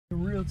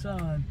real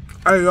time.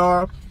 Hey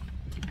y'all,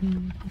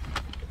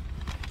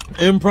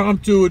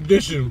 impromptu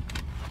edition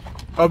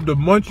of the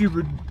Munchie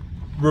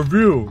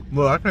review.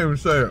 Look, I can't even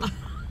say it.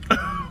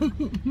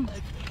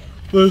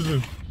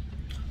 Listen.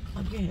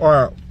 Again.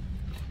 Alright.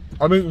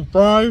 I'm eating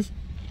fries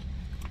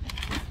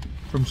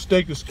from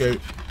Steak Escape.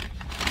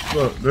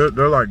 Look,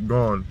 they're like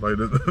gone. Like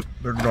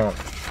they're gone.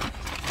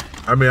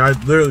 I mean, I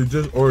literally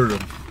just ordered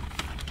them.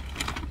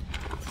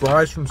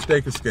 Fries from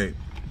Steak Escape.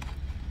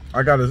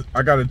 I got a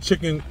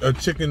chicken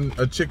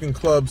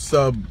club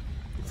sub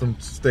from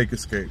Steak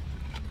Escape.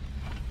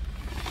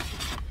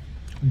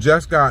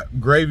 Jess got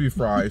gravy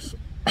fries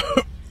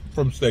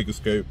from Steak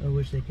Escape. I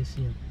wish they could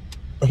see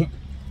them.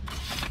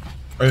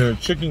 And a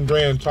chicken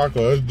grand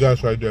taco. That's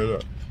Jess right there.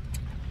 Look.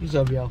 What's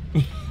up, y'all?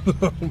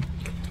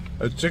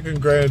 A chicken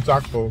grand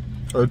taco.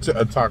 Or a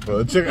chicken.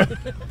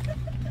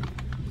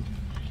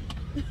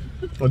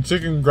 A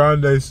chicken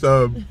grande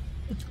sub.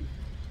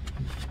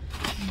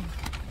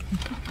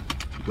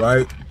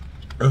 Right?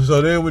 And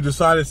so then we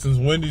decided, since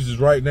Wendy's is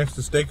right next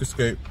to Steak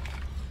Escape,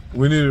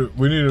 we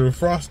needed a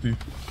Frosty.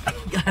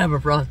 Gotta have a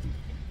Frosty.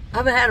 I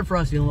haven't had a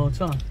Frosty in a long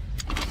time.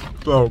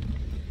 So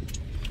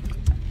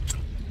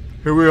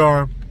here we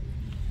are,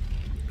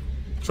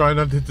 trying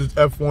not to hit this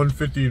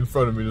F-150 in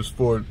front of me, this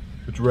Ford.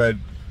 It's red.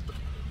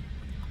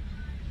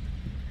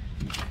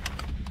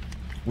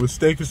 With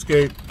Steak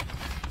Escape.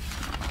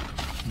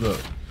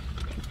 Look,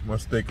 my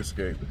Steak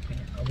Escape.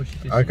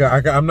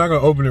 I'm not gonna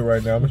open it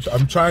right now.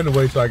 I'm trying to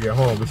wait till I get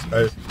home.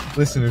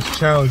 Listen, it's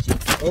challenging.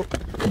 Oh.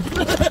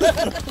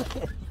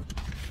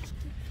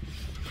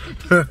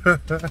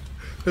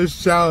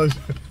 It's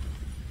challenging.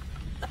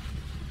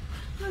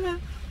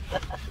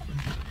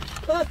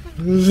 Oh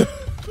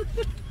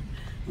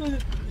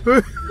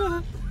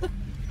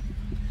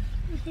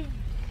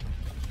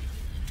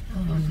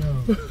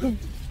no.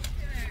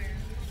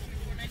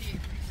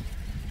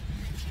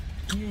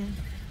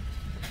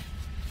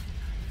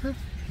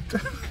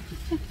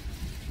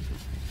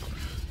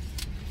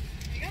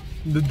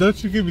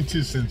 Don't you give me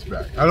 2 cents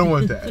back. I don't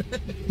want that.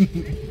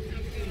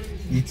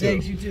 You too.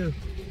 Thanks, you too.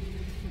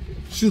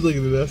 She's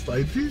looking at us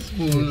like, these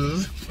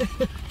fools.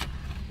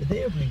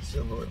 They are being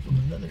silver from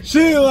another.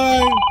 She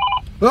lying.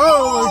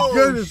 Oh my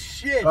goodness.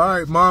 Shit. All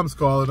right, mom's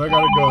calling. I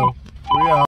gotta go. We out.